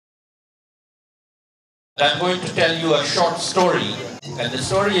I'm going to tell you a short story, and the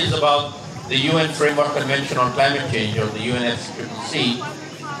story is about the UN Framework Convention on Climate Change, or the UNFCCC.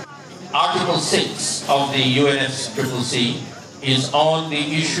 Article 6 of the UNFCCC is on the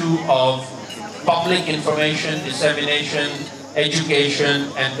issue of public information, dissemination,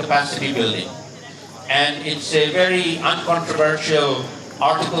 education, and capacity building. And it's a very uncontroversial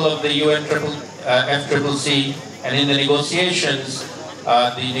article of the UNFCCC, and in the negotiations,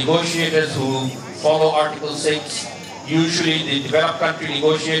 the negotiators who follow Article 6, usually the developed country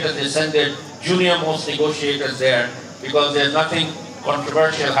negotiators, they send their junior-most negotiators there because there's nothing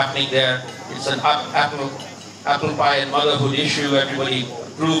controversial happening there. It's an apple pie and motherhood issue. Everybody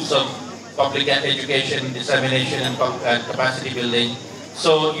approves of public education, dissemination, and capacity building.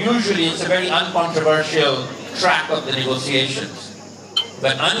 So usually it's a very uncontroversial track of the negotiations.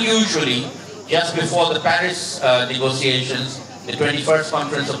 But unusually, just before the Paris negotiations, the 21st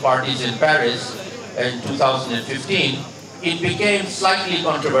Conference of Parties in Paris in 2015, it became slightly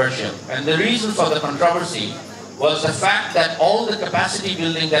controversial. And the reason for the controversy was the fact that all the capacity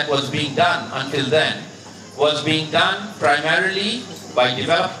building that was being done until then was being done primarily by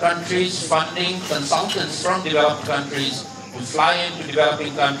developed countries funding consultants from developed countries to fly into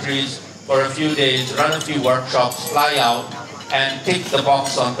developing countries for a few days, run a few workshops, fly out, and tick the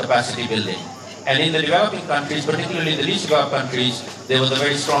box on capacity building. And in the developing countries, particularly the least developed countries, there was a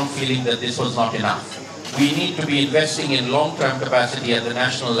very strong feeling that this was not enough. We need to be investing in long-term capacity at the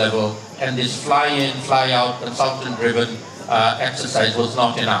national level, and this fly-in, fly-out, consultant-driven exercise was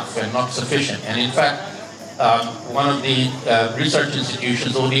not enough and not sufficient. And in fact, one of the research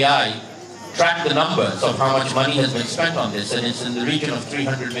institutions, ODI, tracked the numbers of how much money has been spent on this, and it's in the region of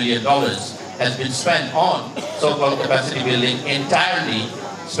 $300 million has been spent on so-called capacity building, entirely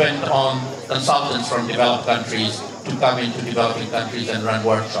spent on consultants from developed countries to come into developing countries and run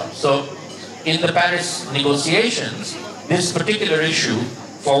workshops. So in the Paris negotiations, this particular issue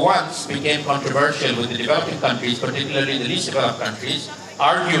for once became controversial with the developing countries, particularly the least developed countries,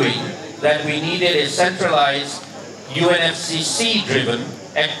 arguing that we needed a centralized UNFCCC-driven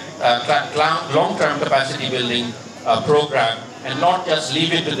long-term capacity building program, and not just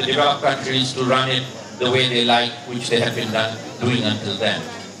leave it to the developed countries to run it the way they like, which they have been doing until then.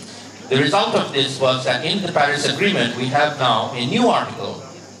 The result of this was that in the Paris Agreement, we have now a new article.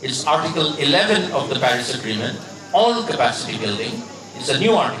 It's Article 11 of the Paris Agreement on capacity building. It's a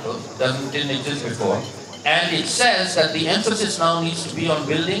new article, didn't exist before. And it says that the emphasis now needs to be on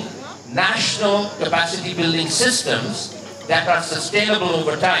building national capacity building systems that are sustainable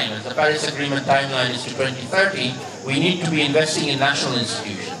over time. As the Paris Agreement timeline is to 2030, we need to be investing in national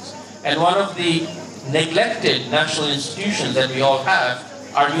institutions. And one of the neglected national institutions that we all have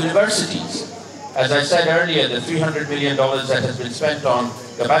are universities. As I said earlier, the $300 million that has been spent on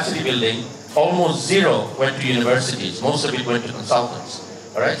capacity building, almost zero went to universities. Most of it went to consultants.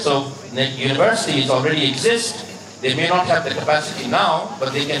 All right, so universities already exist. They may not have the capacity now,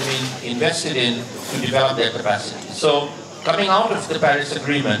 but they can be invested in to develop their capacity. So coming out of the Paris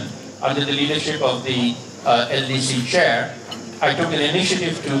Agreement, under the leadership of the LDC chair, I took an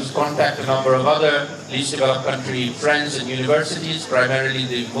initiative to contact a number of other least developed country friends and universities, primarily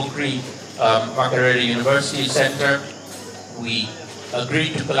the Makerere University Center. We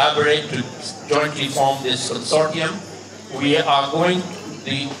agreed to collaborate to jointly form this consortium. We are going,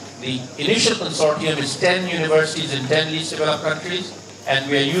 the initial consortium is 10 universities in 10 least developed countries, and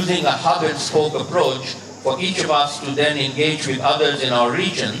we are using a hub and spoke approach for each of us to then engage with others in our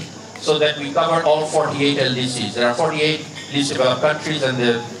region so that we cover all 48 LDCs. There are 48 least developed countries, and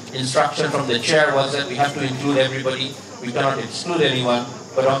the instruction from the chair was that we have to include everybody. We cannot exclude anyone,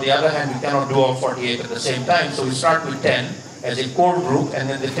 but on the other hand, we cannot do all 48 at the same time. So we start with 10 as a core group, and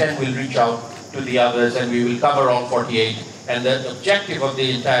then the 10 will reach out to the others, and we will cover all 48. And the objective of the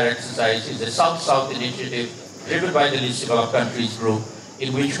entire exercise is a South-South initiative driven by the least developed countries group,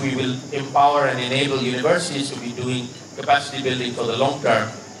 in which we will empower and enable universities to be doing capacity building for the long term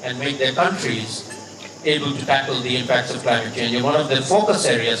and make their countries able to tackle the impacts of climate change. And one of the focus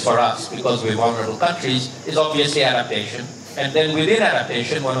areas for us, because we're vulnerable countries, is obviously adaptation. And then within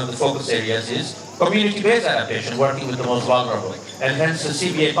adaptation, one of the focus areas is community-based adaptation, working with the most vulnerable. And hence the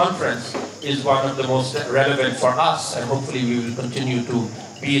CBA conference is one of the most relevant for us, and hopefully we will continue to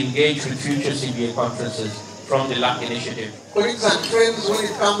be engaged with future CBA conferences from the LUCCCC initiative. Colleagues and friends, when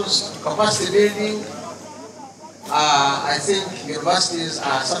it comes to capacity building, I think universities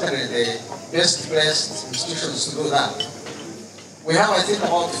are certainly the best placed institutions to do that. We have, I think,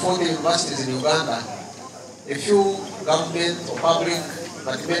 about 40 universities in Uganda, a few government or public,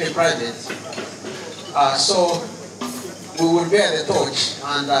 but many private. So we will bear the torch,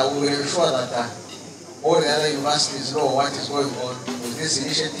 and we will ensure that all the other universities know what is going on with this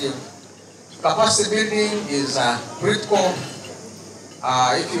initiative. Capacity building is critical.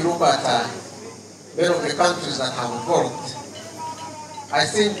 If you look at many of the countries that have evolved, I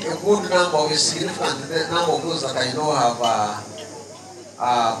think a good number, a significant number of those that I know have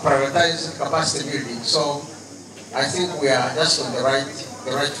prioritized capacity building. So I think we are just on the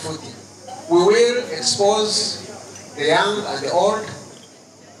right footing. We will expose the young and the old,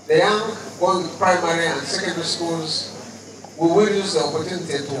 the young going to primary and secondary schools. We will use the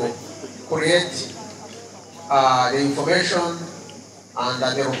opportunity to create the information and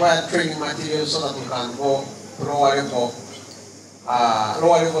the required training materials so that we can go to lower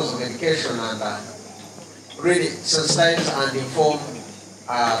levels of education and really sensitize and inform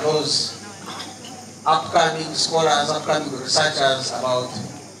those upcoming scholars, upcoming researchers about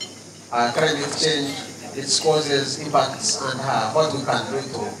climate change, its causes, impacts, and what we can do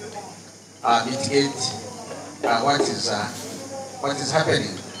to mitigate what is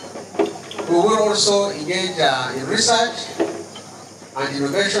happening. We will also engage in research and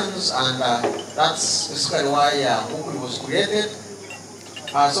innovations, and that's specifically why Google was created,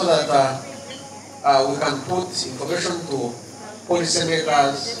 so that we can put information to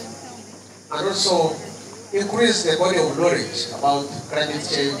policymakers and also increase the body of knowledge about climate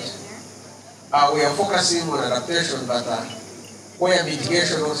change. We are focusing on adaptation, but where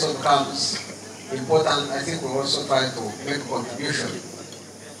mitigation also becomes important, I think we're also trying to make a contribution.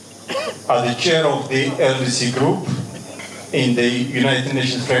 As the chair of the LDC Group in the United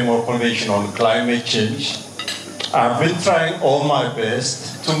Nations Framework Convention on Climate Change, I've been trying all my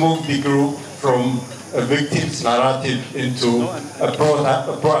best to move the group from a victim's narrative into a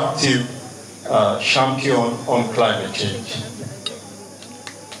proactive champion on climate change.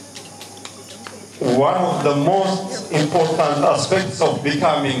 One of the most important aspects of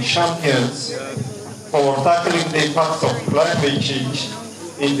becoming champions for tackling the impacts of climate change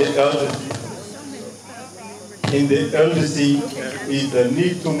in the LDC is the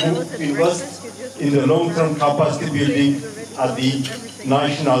need to invest in the long-term capacity building at the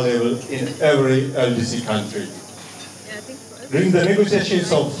national level in every LDC country. During the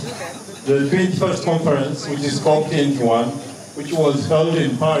negotiations of the 21st conference, which is COP21, which was held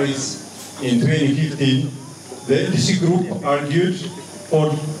in Paris in 2015, the LDC Group argued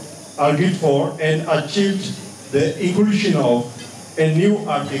for and achieved the inclusion of a new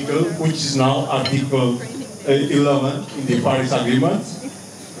article, which is now Article 11 in the Paris Agreement,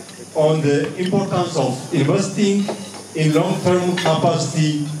 on the importance of investing in long-term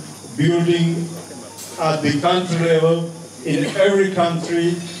capacity building at the country level in every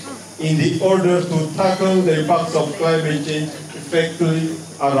country in the order to tackle the impacts of climate change effectively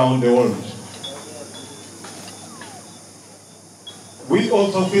around the world. We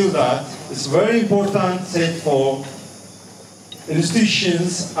also feel that it's very important set for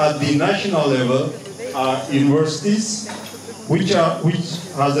institutions at the national level are universities, which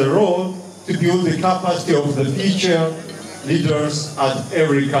has a role to build the capacity of the future leaders at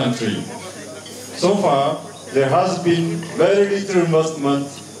every country. So far, there has been very little investment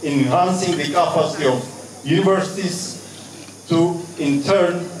in enhancing the capacity of universities to, in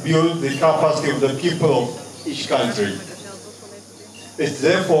turn, build the capacity of the people of each country. It's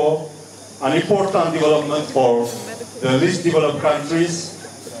therefore an important development for the least developed countries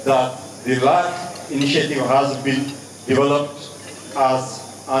that the LUCCC initiative has been developed as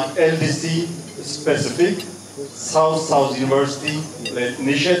an LDC-specific South-South University-led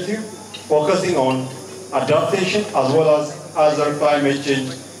initiative focusing on adaptation as well as other climate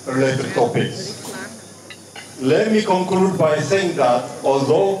change-related topics. Let me conclude by saying that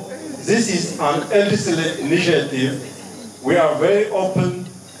although this is an LDC-led initiative, we are very open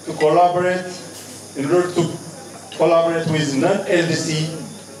to collaborate in order to collaborate with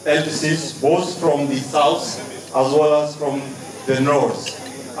non-LDCs, both from the south as well as from the north,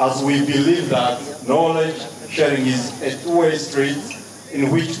 as we believe that knowledge sharing is a two-way street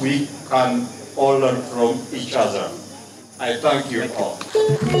in which we can all learn from each other. I thank you all.